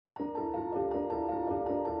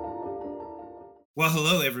Well,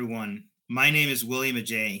 hello, everyone. My name is William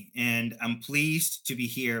Ajay, and I'm pleased to be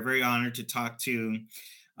here, very honored to talk to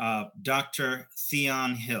Dr.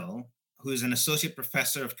 Theon Hill, who is an associate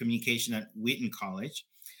professor of communication at Wheaton College.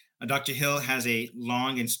 Dr. Hill has a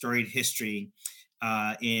long and storied history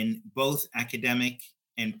in both academic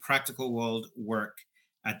and practical world work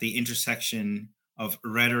at the intersection of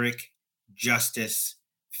rhetoric, justice,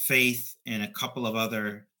 faith, and a couple of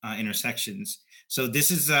other intersections. So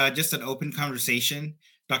this is just an open conversation.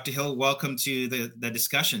 Dr. Hill, welcome to the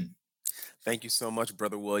discussion. Thank you so much,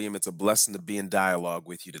 Brother William. It's a blessing to be in dialogue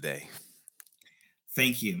with you today.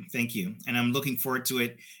 Thank you. Thank you. And I'm looking forward to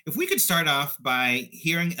it. If we could start off by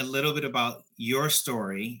hearing a little bit about your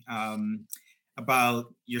story,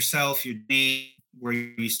 about yourself, your name, where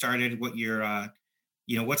you started, what your,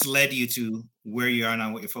 what's led you to where you are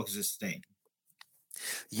now, what your focus is today.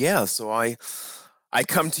 Yeah, so I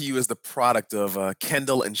come to you as the product of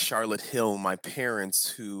Kendall and Charlotte Hill, my parents,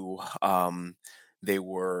 who they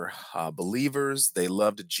were believers. They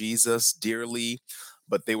loved Jesus dearly,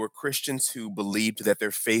 but they were Christians who believed that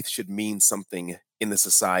their faith should mean something in the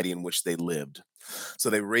society in which they lived. So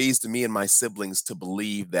they raised me and my siblings to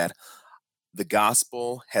believe that the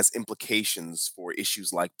gospel has implications for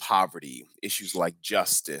issues like poverty, issues like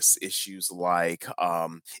justice, issues like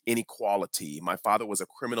inequality. My father was a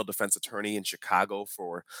criminal defense attorney in Chicago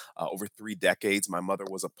for over 3 decades. My mother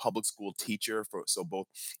was a public school teacher for so both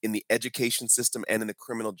in the education system and in the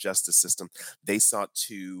criminal justice system, they sought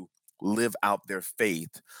to live out their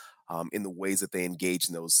faith in the ways that they engage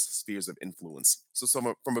in those spheres of influence. So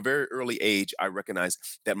from a very early age, I recognized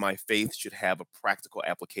that my faith should have a practical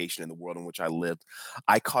application in the world in which I lived.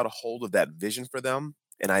 I caught a hold of that vision for them.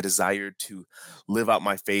 And I desired to live out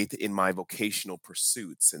my faith in my vocational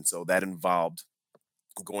pursuits. And so that involved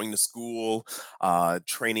going to school,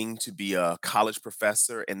 training to be a college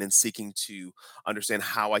professor, and then seeking to understand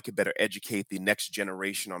how I could better educate the next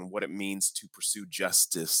generation on what it means to pursue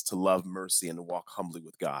justice, to love mercy, and to walk humbly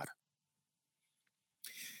with God.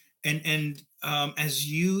 And as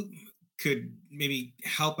you could maybe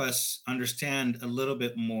help us understand a little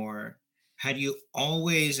bit more, had you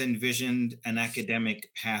always envisioned an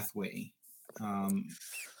academic pathway? Um,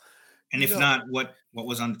 and You if know, not, what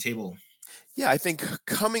was on the table? Yeah, I think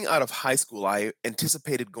coming out of high school, I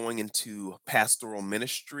anticipated going into pastoral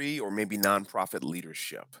ministry or maybe nonprofit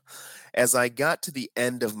leadership. As I got to the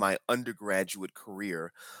end of my undergraduate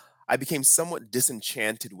career, I became somewhat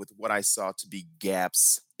disenchanted with what I saw to be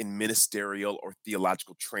gaps in ministerial or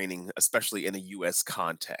theological training, especially in a US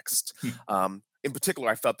context. In particular,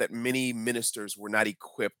 I felt that many ministers were not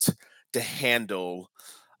equipped to handle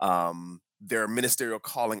their ministerial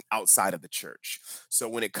calling outside of the church. So,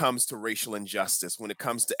 when it comes to racial injustice, when it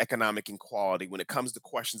comes to economic inequality, when it comes to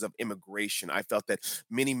questions of immigration, I felt that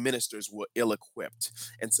many ministers were ill equipped.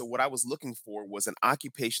 And so, what I was looking for was an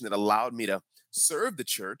occupation that allowed me to serve the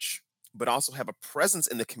church, but also have a presence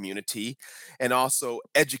in the community and also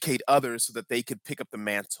educate others so that they could pick up the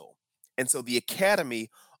mantle. And so the academy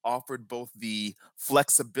offered both the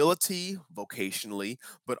flexibility vocationally,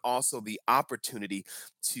 but also the opportunity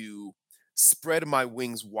to spread my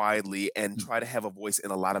wings widely and try to have a voice in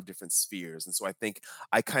a lot of different spheres. And so I think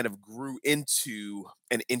I kind of grew into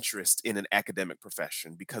an interest in an academic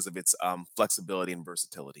profession because of its flexibility and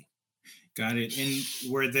versatility. Got it.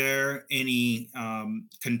 And were there any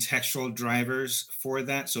contextual drivers for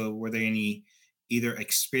that? So, were there any either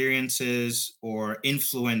experiences or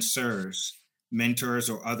influencers, mentors,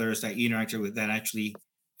 or others that you interacted with that actually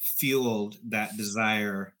fueled that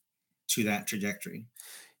desire to that trajectory?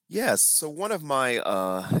 Yes. So one of my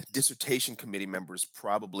dissertation committee members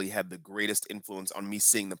probably had the greatest influence on me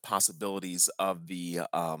seeing the possibilities of the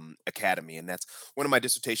academy, and that's one of my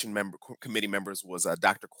committee members was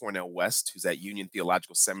Dr. Cornell West, who's at Union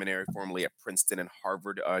Theological Seminary, formerly at Princeton and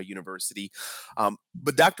Harvard University.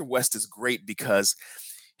 But Dr. West is great because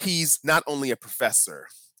he's not only a professor,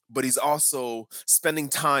 but he's also spending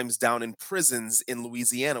times down in prisons in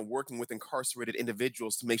Louisiana working with incarcerated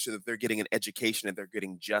individuals to make sure that they're getting an education and they're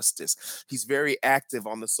getting justice. He's very active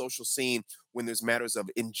on the social scene when there's matters of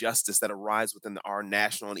injustice that arise within our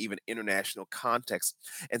national and even international context.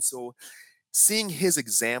 And so seeing his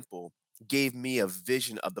example gave me a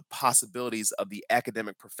vision of the possibilities of the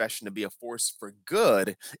academic profession to be a force for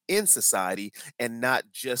good in society and not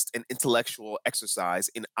just an intellectual exercise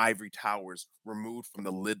in ivory towers removed from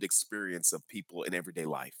the lived experience of people in everyday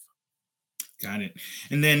life. Got it.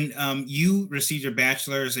 And then you received your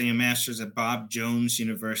bachelor's and your master's at Bob Jones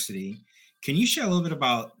University. Can you share a little bit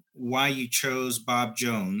about why you chose Bob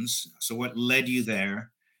Jones? So, what led you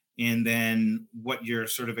there? And then what your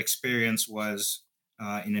sort of experience was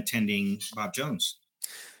in attending Bob Jones?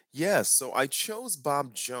 Yes, so I chose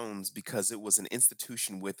Bob Jones because it was an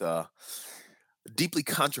institution with a deeply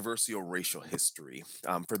controversial racial history.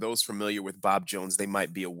 For those familiar with Bob Jones, they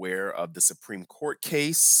might be aware of the Supreme Court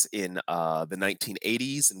case in the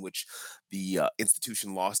 1980s, in which the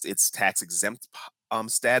institution lost its tax exempt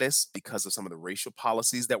status because of some of the racial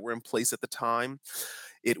policies that were in place at the time.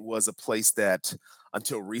 It was a place that,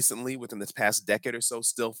 until recently, within this past decade or so,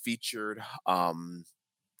 still featured.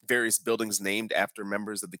 Various buildings named after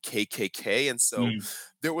members of the KKK. And so Mm.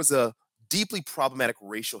 there was a deeply problematic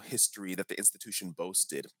racial history that the institution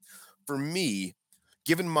boasted. For me,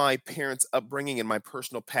 given my parents' upbringing and my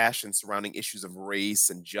personal passion surrounding issues of race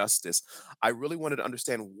and justice, I really wanted to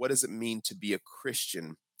understand, what does it mean to be a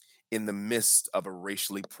Christian in the midst of a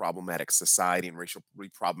racially problematic society and racially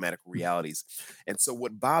problematic realities. And so,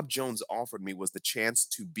 what Bob Jones offered me was the chance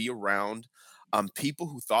to be around people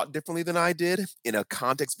who thought differently than I did, in a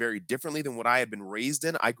context very differently than what I had been raised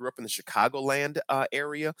in. I grew up in the Chicagoland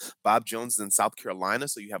area. Bob Jones is in South Carolina,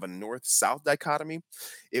 so you have a north south dichotomy.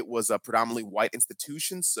 It was a predominantly white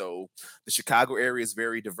institution, so the Chicago area is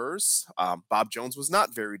very diverse. Bob Jones was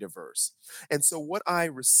not very diverse. And so, what I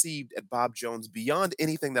received at Bob Jones, beyond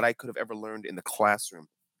anything that I could have ever learned in the classroom,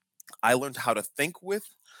 I learned how to think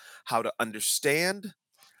with, how to understand,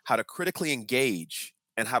 how to critically engage,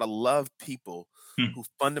 and how to love people Hmm. who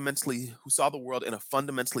saw the world in a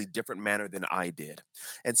fundamentally different manner than I did.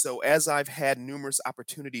 And so, as I've had numerous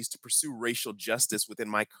opportunities to pursue racial justice within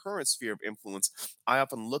my current sphere of influence, I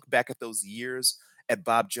often look back at those years at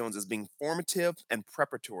Bob Jones as being formative and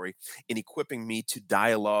preparatory in equipping me to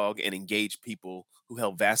dialogue and engage people who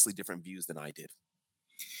held vastly different views than I did.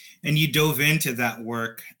 And you dove into that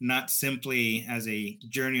work not simply as a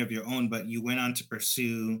journey of your own, but you went on to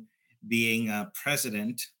pursue being a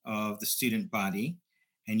president of the student body,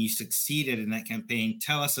 and you succeeded in that campaign.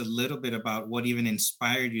 Tell us a little bit about what even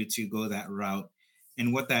inspired you to go that route,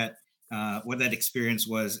 and what that experience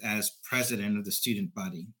was as president of the student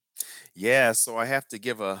body. Yeah, so I have to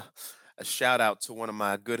give a shout out to one of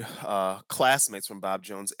my good classmates from Bob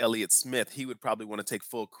Jones, Elliot Smith. He would probably want to take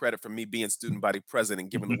full credit for me being student body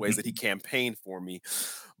president, given the ways that he campaigned for me.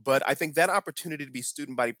 But I think that opportunity to be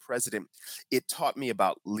student body president, it taught me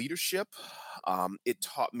about leadership. It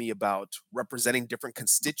taught me about representing different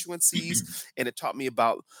constituencies, and it taught me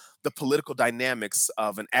about the political dynamics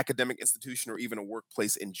of an academic institution or even a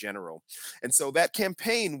workplace in general. And so that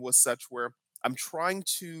campaign was such where I'm trying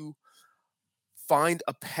to find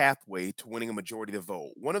a pathway to winning a majority of the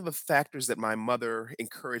vote. One of the factors that my mother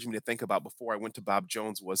encouraged me to think about before I went to Bob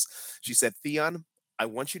Jones was, she said, Theon, I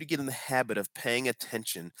want you to get in the habit of paying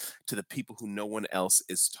attention to the people who no one else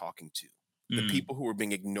is talking to. The Mm, people who are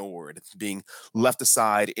being ignored, being left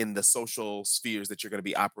aside in the social spheres that you're going to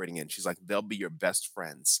be operating in. She's like, they'll be your best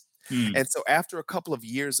friends. mm, And so, after a couple of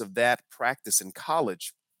years of that practice in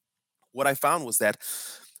college, what I found was that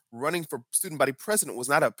running for student body president was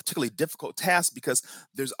not a particularly difficult task, because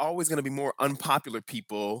there's always going to be more unpopular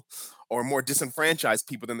people or more disenfranchised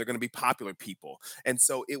people than they're going to be popular people. And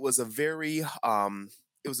so it was a very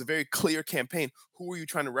clear campaign. Who are you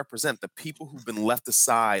trying to represent? The people who've been left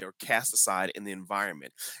aside or cast aside in the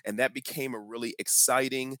environment. And that became a really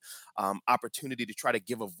exciting opportunity to try to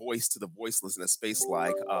give a voice to the voiceless in a space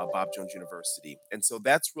like Bob Jones University. And so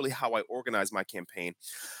that's really how I organized my campaign.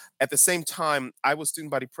 At the same time, I was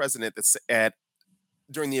student body president at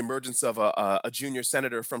during the emergence of a junior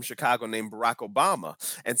senator from Chicago named Barack Obama.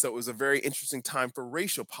 And so it was a very interesting time for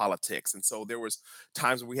racial politics. And so there was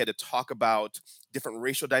times where we had to talk about different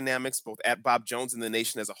racial dynamics, both at Bob Jones and the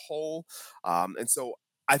nation as a whole. And so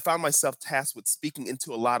I found myself tasked with speaking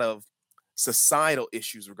into a lot of societal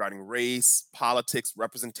issues regarding race, politics,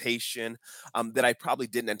 representation, that I probably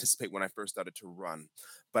didn't anticipate when I first started to run.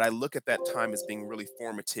 But I look at that time as being really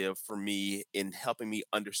formative for me in helping me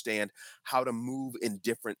understand how to move in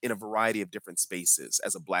a variety of different spaces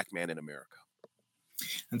as a black man in America.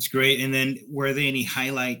 that's great. And then, were there any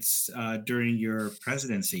highlights during your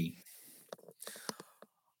presidency?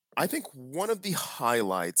 I think one of the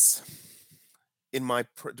highlights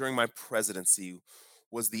during my presidency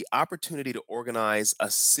was the opportunity to organize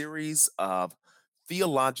a series of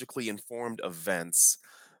theologically informed events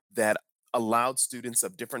that allowed students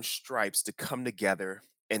of different stripes to come together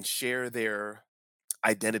and share their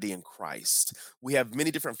identity in Christ. We have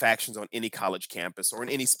many different factions on any college campus or in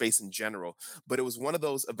any space in general, but it was one of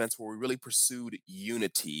those events where we really pursued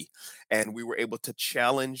unity, and we were able to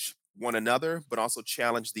challenge one another, but also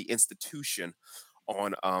challenge the institution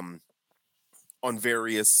on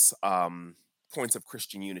various points of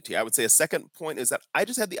Christian unity. I would say a second point is that I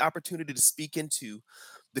just had the opportunity to speak into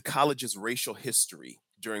the college's racial history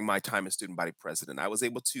during my time as student body president. I was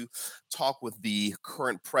able to talk with the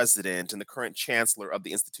current president and the current chancellor of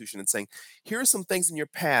the institution and saying, here are some things in your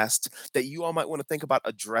past that you all might want to think about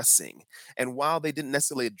addressing. And while they didn't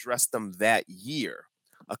necessarily address them that year,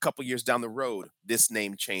 a couple years down the road, this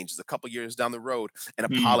name changes. A couple years down the road, an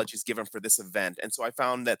Mm. apology is given for this event. And so I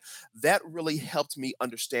found that that really helped me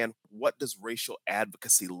understand, what does racial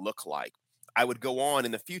advocacy look like. I would go on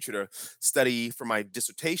in the future to study for my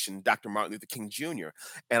dissertation, Dr. Martin Luther King Jr.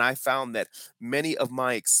 And I found that many of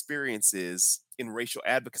my experiences in racial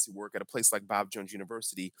advocacy work at a place like Bob Jones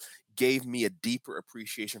University gave me a deeper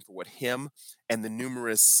appreciation for what him and the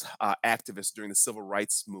numerous activists during the civil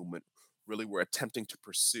rights movement really were attempting to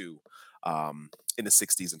pursue in the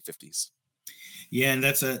 60s and 50s. Yeah, and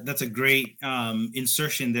that's a great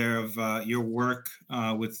insertion there of your work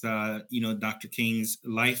with Dr. King's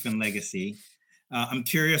life and legacy. I'm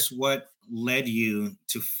curious what led you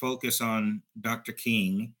to focus on Dr.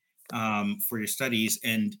 King for your studies,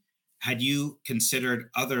 and had you considered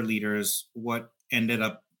other leaders? What ended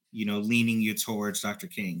up leaning you towards Dr.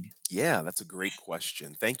 King? Yeah, that's a great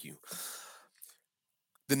question. Thank you.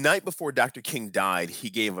 The night before Dr. King died, he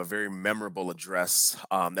gave a very memorable address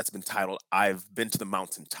that's been titled, I've Been to the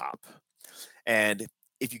Mountaintop. And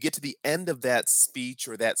if you get to the end of that speech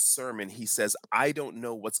or that sermon, he says, I don't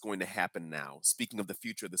know what's going to happen now, speaking of the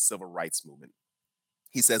future of the civil rights movement.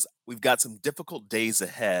 He says, we've got some difficult days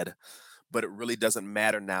ahead, but it really doesn't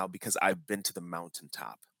matter now because I've been to the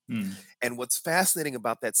mountaintop. Mm. And what's fascinating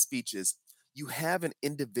about that speech is, you have an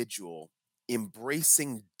individual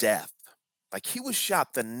embracing death. Like, he was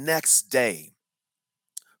shot the next day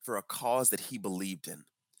for a cause that he believed in.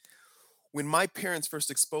 When my parents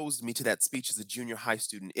first exposed me to that speech as a junior high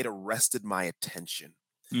student, it arrested my attention.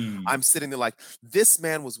 Mm. I'm sitting there like, this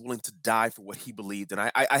man was willing to die for what he believed. And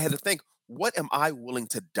I had to think, what am I willing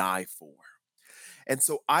to die for? And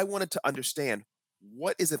so I wanted to understand,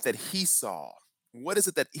 what is it that he saw? What is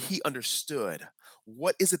it that he understood?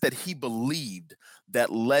 What is it that he believed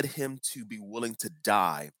that led him to be willing to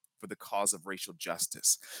die for the cause of racial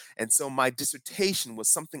justice? And so my dissertation was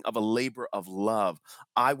something of a labor of love.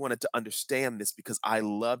 I wanted to understand this because I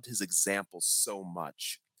loved his example so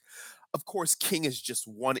much. Of course, King is just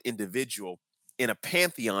one individual in a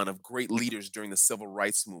pantheon of great leaders during the civil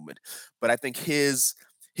rights movement. But I think his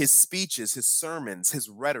speeches, his sermons, his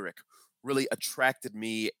rhetoric really attracted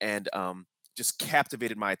me and just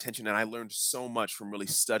captivated my attention. And I learned so much from really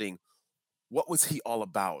studying, what was he all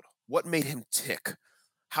about? What made him tick?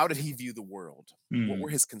 How did he view the world? What were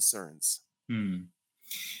Mm. his concerns? Mm.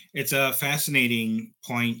 It's a fascinating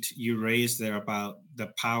point you raised there about the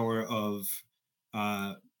power of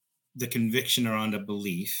uh, the conviction around a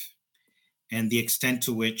belief and the extent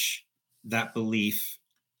to which that belief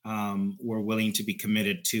were willing to be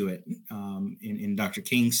committed to it. In Dr.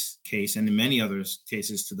 King's case and in many others'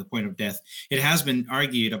 cases, to the point of death. It has been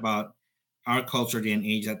argued about our culture day and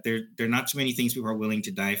age that there are not too many things people are willing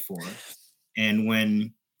to die for. And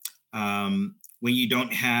when you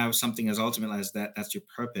don't have something as ultimate as that, that's your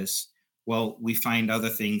purpose. Well, we find other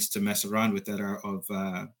things to mess around with that are of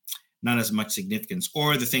not as much significance,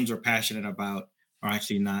 or the things we're passionate about are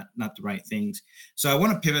actually not the right things. So I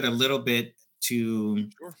want to pivot a little bit to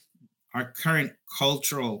Sure. our current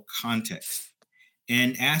cultural context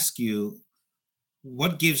and ask you,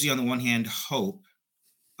 what gives you on the one hand hope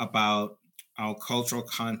about our cultural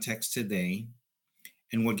context today,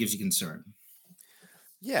 and what gives you concern?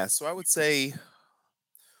 Yeah, so I would say,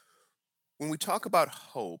 when we talk about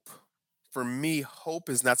hope, for me, hope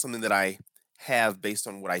is not something that I have based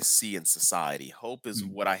on what I see in society. Hope is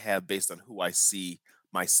Mm. what I have based on who I see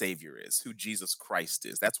my Savior is, who Jesus Christ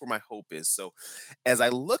is. That's where my hope is. So, as I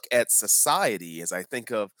look at society, as I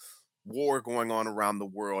think of war going on around the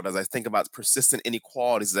world, as I think about persistent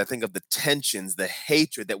inequalities, as I think of the tensions, the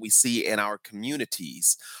hatred that we see in our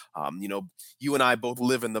communities, you and I both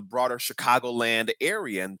live in the broader Chicagoland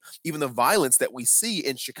area, and even the violence that we see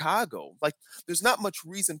in Chicago, like, there's not much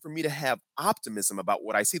reason for me to have optimism about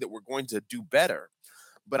what I see, that we're going to do better.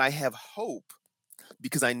 But I have hope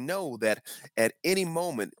because I know that at any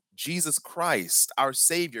moment, Jesus Christ, our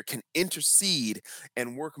Savior, can intercede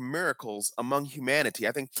and work miracles among humanity.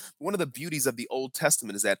 I think one of the beauties of the Old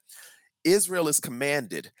Testament is that Israel is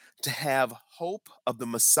commanded to have hope of the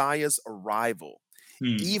Messiah's arrival,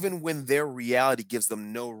 Mm. even when their reality gives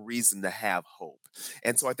them no reason to have hope.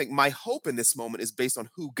 And so I think my hope in this moment is based on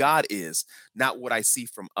who God is, not what I see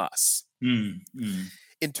from us. Mm. Mm.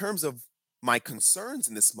 In terms of my concerns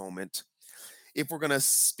in this moment, if we're going to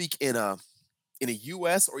speak in a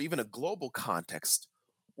US or even a global context,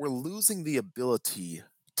 we're losing the ability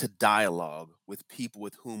to dialogue with people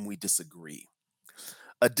with whom we disagree.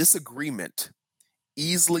 A disagreement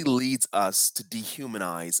easily leads us to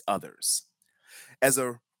dehumanize others. As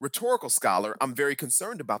a rhetorical scholar, I'm very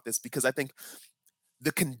concerned about this because I think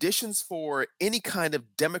the conditions for any kind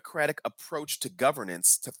of democratic approach to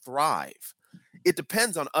governance to thrive, it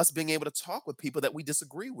depends on us being able to talk with people that we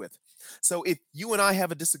disagree with. So if you and I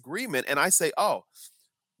have a disagreement and I say, oh,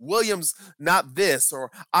 William's not this, or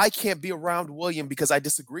I can't be around William because I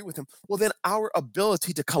disagree with him, well, then our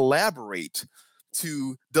ability to collaborate,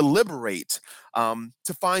 to deliberate,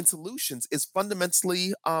 to find solutions is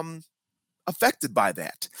fundamentally affected by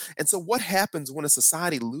that. And so, what happens when a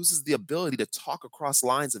society loses the ability to talk across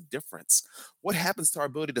lines of difference? What happens to our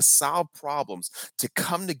ability to solve problems, to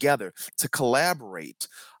come together, to collaborate?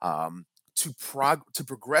 To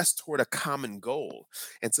progress toward a common goal.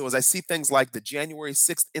 And so, as I see things like the January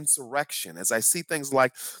 6th insurrection, as I see things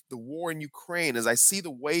like the war in Ukraine, as I see the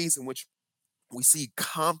ways in which we see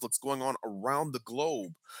conflicts going on around the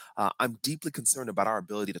globe, I'm deeply concerned about our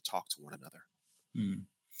ability to talk to one another. Hmm.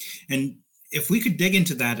 And if we could dig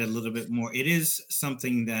into that a little bit more, it is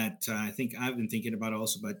something that I think I've been thinking about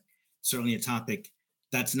also, but certainly a topic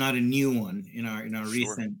that's not a new one in our Sure.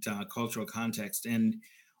 recent cultural context. And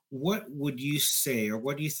what would you say, or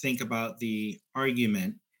what do you think about the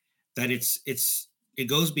argument that it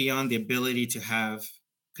goes beyond the ability to have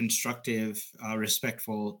constructive,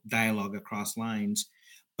 respectful dialogue across lines,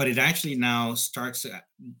 but it actually now starts to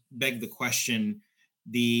beg the question: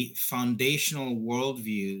 the foundational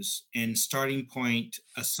worldviews and starting point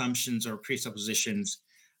assumptions or presuppositions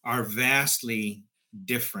are vastly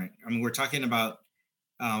different. I mean, we're talking about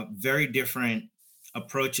very different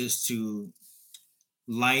approaches to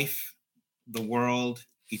life, the world,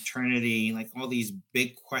 eternity, like all these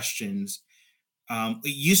big questions.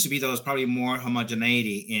 It used to be there was probably more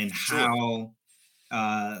homogeneity in Sure.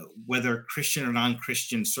 how, whether Christian or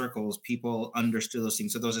non-Christian circles, people understood those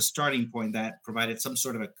things. So there was a starting point that provided some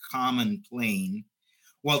sort of a common plane.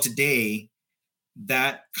 Well, today,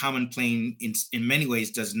 that common plane in many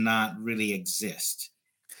ways does not really exist.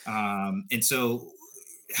 And so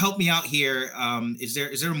help me out here. Is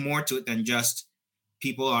there more to it than just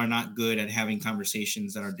people are not good at having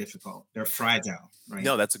conversations that are difficult? They're fragile, right?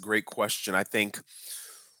 No, that's a great question. I think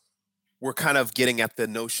we're kind of getting at the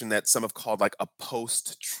notion that some have called like a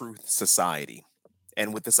post truth society.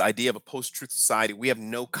 And with this idea of a post truth society, we have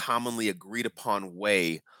no commonly agreed upon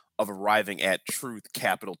way of arriving at truth,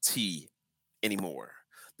 capital T, anymore.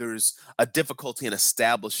 There's a difficulty in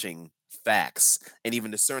establishing facts and even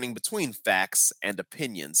discerning between facts and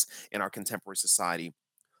opinions in our contemporary society.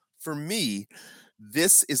 For me,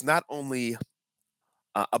 this is not only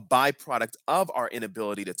a byproduct of our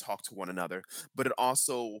inability to talk to one another, but it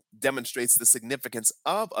also demonstrates the significance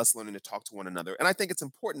of us learning to talk to one another. And I think it's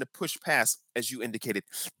important to push past, as you indicated,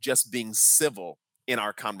 just being civil in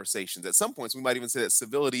our conversations. At some points, we might even say that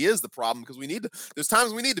civility is the problem because there's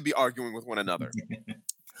times we need to be arguing with one another.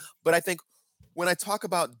 But I think when I talk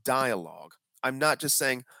about dialogue, I'm not just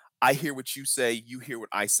saying, I hear what you say, you hear what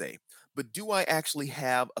I say. But do I actually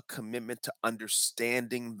have a commitment to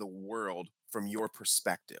understanding the world from your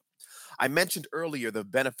perspective? I mentioned earlier the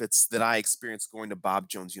benefits that I experienced going to Bob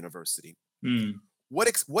Jones University. Hmm. What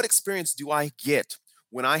experience do I get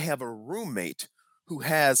when I have a roommate who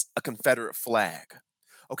has a Confederate flag?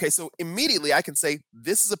 Okay, so immediately I can say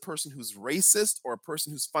this is a person who's racist or a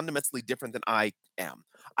person who's fundamentally different than I am.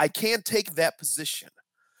 I can take that position.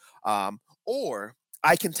 Or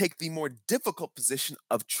I can take the more difficult position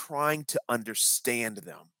of trying to understand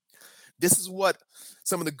them. This is what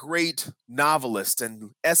some of the great novelists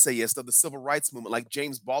and essayists of the civil rights movement, like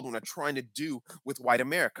James Baldwin, are trying to do with white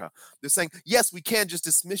America. They're saying, yes, we can just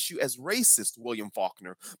dismiss you as racist, William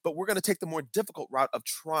Faulkner, but we're going to take the more difficult route of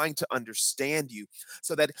trying to understand you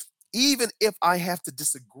so that even if I have to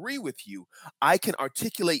disagree with you, I can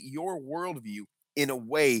articulate your worldview in a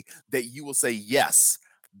way that you will say, yes,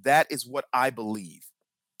 that is what I believe.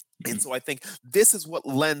 And so I think this is what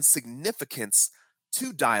lends significance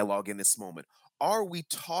to dialogue in this moment. Are we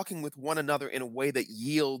talking with one another in a way that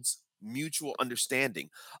yields mutual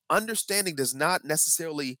understanding? Understanding does not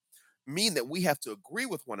necessarily mean that we have to agree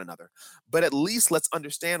with one another, but at least let's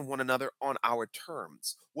understand one another on our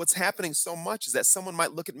terms. What's happening so much is that someone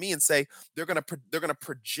might look at me and say they're going to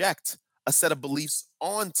project a set of beliefs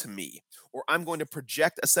onto me, or I'm going to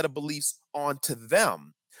project a set of beliefs onto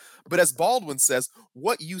them. But as Baldwin says,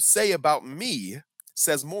 what you say about me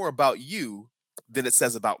says more about you than it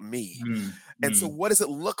says about me. Hmm. And so, Hmm. what does it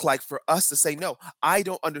look like for us to say, no, I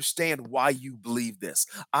don't understand why you believe this.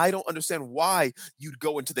 I don't understand why you'd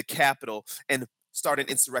go into the Capitol and start an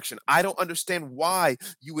insurrection. I don't understand why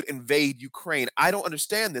you would invade Ukraine. I don't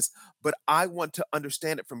understand this, but I want to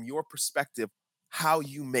understand it from your perspective, how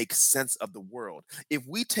you make sense of the world. If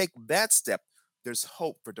we take that step, there's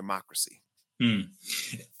hope for democracy. Hmm.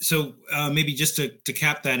 So maybe just to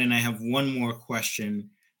cap that, and I have one more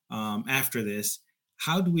question after this.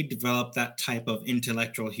 How do we develop that type of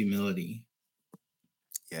intellectual humility?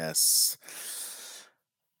 Yes.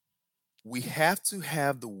 We have to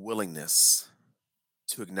have the willingness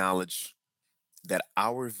to acknowledge that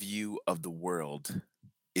our view of the world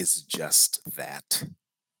is just that.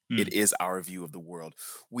 Hmm. It is our view of the world.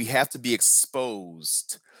 We have to be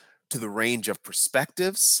exposed to the range of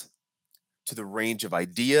perspectives, to the range of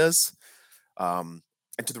ideas, um,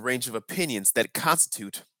 and to the range of opinions that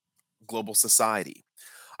constitute global society.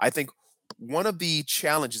 I think one of the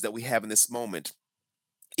challenges that we have in this moment,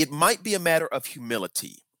 it might be a matter of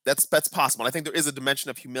humility. That's possible. I think there is a dimension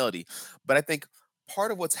of humility, but I think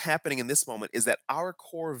part of what's happening in this moment is that our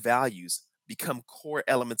core values become core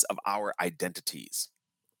elements of our identities.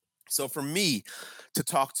 So for me to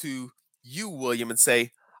talk to you, William, and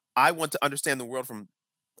say, I want to understand the world from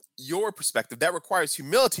your perspective, that requires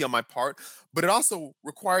humility on my part, but it also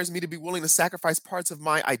requires me to be willing to sacrifice parts of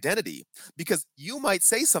my identity because you might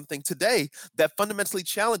say something today that fundamentally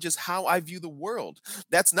challenges how I view the world.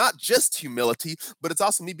 That's not just humility, but it's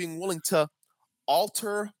also me being willing to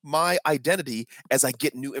alter my identity as I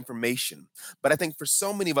get new information. But I think for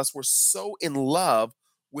so many of us, we're so in love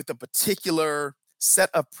with a particular set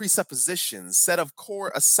of presuppositions, set of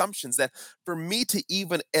core assumptions that for me to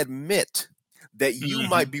even admit that you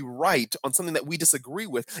might Mhm. be right on something that we disagree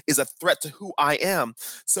with is a threat to who I am.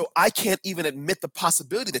 So I can't even admit the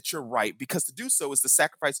possibility that you're right because to do so is to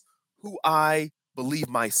sacrifice who I believe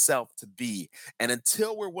myself to be. And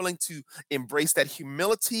until we're willing to embrace that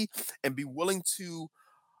humility and be willing to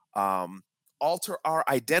um, alter our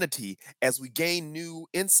identity as we gain new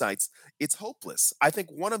insights, it's hopeless. I think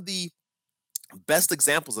one of the best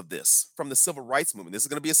examples of this from the civil rights movement, this is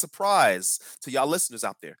going to be a surprise to y'all listeners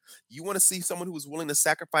out there. You want to see someone who is willing to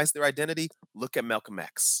sacrifice their identity? Look at Malcolm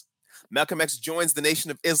X. Malcolm X joins the Nation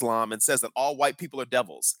of Islam and says that all white people are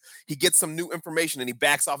devils. He gets some new information and he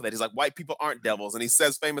backs off of that. He's like, white people aren't devils. And he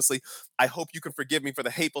says famously, I hope you can forgive me for the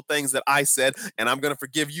hateful things that I said, and I'm going to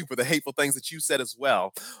forgive you for the hateful things that you said as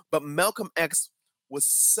well. But Malcolm X was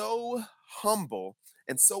so humble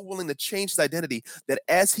and so willing to change his identity that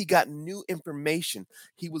as he got new information,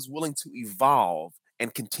 he was willing to evolve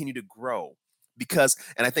and continue to grow. Because,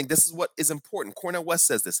 and I think this is what is important. Cornel West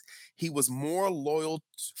says this. He was more loyal.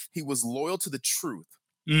 He was loyal to the truth,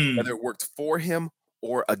 whether Mm, it worked for him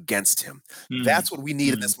or against him. mm, That's what we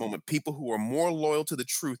need in mm. this moment. People who are more loyal to the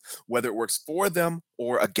truth, whether it works for them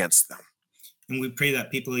or against them. And we pray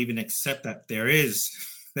that people even accept that there is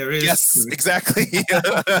Yes, truth. exactly.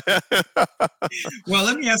 Well,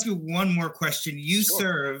 let me ask you one more question. You Sure.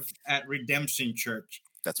 serve at Redemption Church.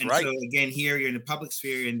 That's And so, right. again, here you're in the public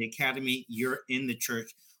sphere, you're in the academy, you're in the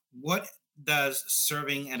church. What does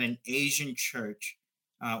serving at an Asian church,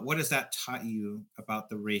 what has that taught you about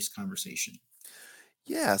the race conversation?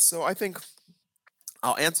 Yeah, so I think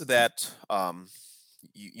I'll answer that.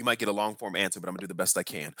 You might get a long form answer, but I'm gonna do the best I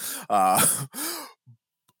can. Uh,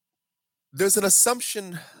 there's an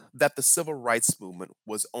assumption that the civil rights movement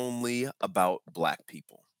was only about Black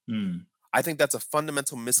people. Mm, I think that's a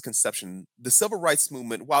fundamental misconception. The civil rights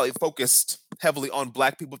movement, while it focused heavily on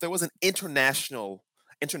Black people, there was an internationalist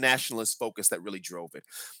focus that really drove it.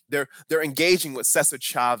 They're engaging with Cesar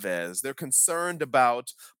Chavez. They're concerned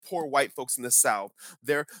about poor white folks in the South.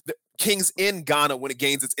 The King's in Ghana when it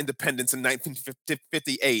gains its independence in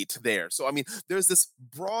 1958 there. So I mean, there's this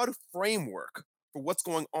broad framework for what's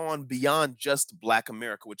going on beyond just Black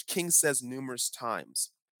America, which King says numerous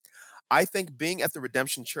times. I think being at the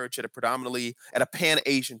Redemption Church at a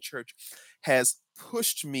Pan-Asian church has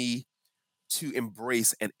pushed me to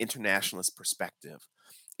embrace an internationalist perspective.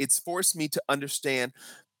 It's forced me to understand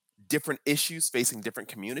different issues facing different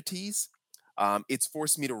communities. It's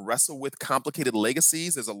forced me to wrestle with complicated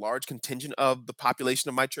legacies. There's a large contingent of the population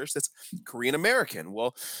of my church that's Korean American.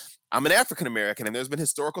 Well, I'm an African American, and there's been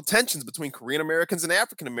historical tensions between Korean Americans and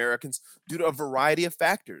African Americans due to a variety of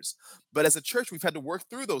factors. But as a church, we've had to work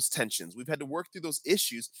through those tensions, we've had to work through those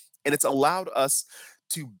issues, and it's allowed us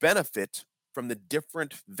to benefit from the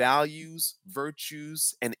different values,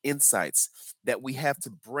 virtues, and insights that we have to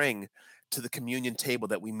bring to the communion table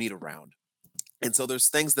that we meet around. And so there's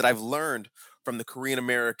things that I've learned from the Korean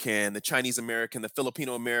American, the Chinese American, the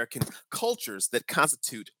Filipino American cultures that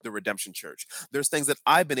constitute the Redemption Church. There's things that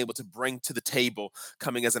I've been able to bring to the table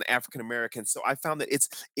coming as an African American. So I found that it's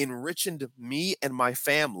enriched me and my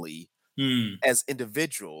family Mm, as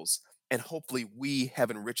individuals, and hopefully we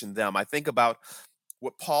have enriched them. I think about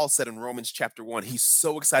what Paul said in Romans chapter 1. He's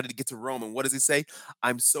so excited to get to Rome. And what does he say?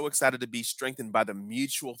 I'm so excited to be strengthened by the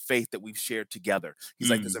mutual faith that we've shared together. He's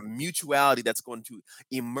like, there's a mm. mutuality that's going to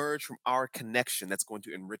emerge from our connection that's going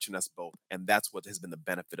to enrich us both. And that's what has been the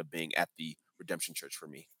benefit of being at the Redemption Church for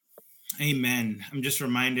me. Amen. I'm just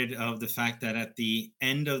reminded of the fact that at the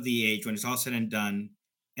end of the age, when it's all said and done,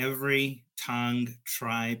 every tongue,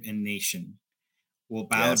 tribe, and nation will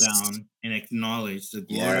bow Yes. down and acknowledge the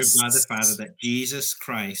glory of God the Father, Yes. that Jesus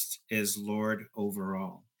Christ is Lord over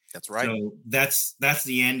all. That's right. So that's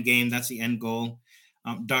the end game. That's the end goal.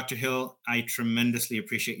 Dr. Hill, I tremendously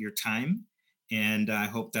appreciate your time, and I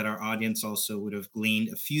hope that our audience also would have gleaned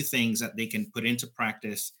a few things that they can put into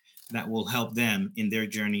practice that will help them in their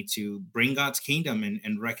journey to bring God's kingdom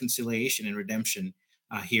and reconciliation and redemption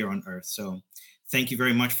here on earth. So, thank you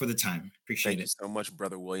very much for the time. Appreciate Thank you it. so much,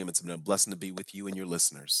 Brother William. It's been a blessing to be with you and your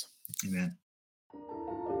listeners. Amen.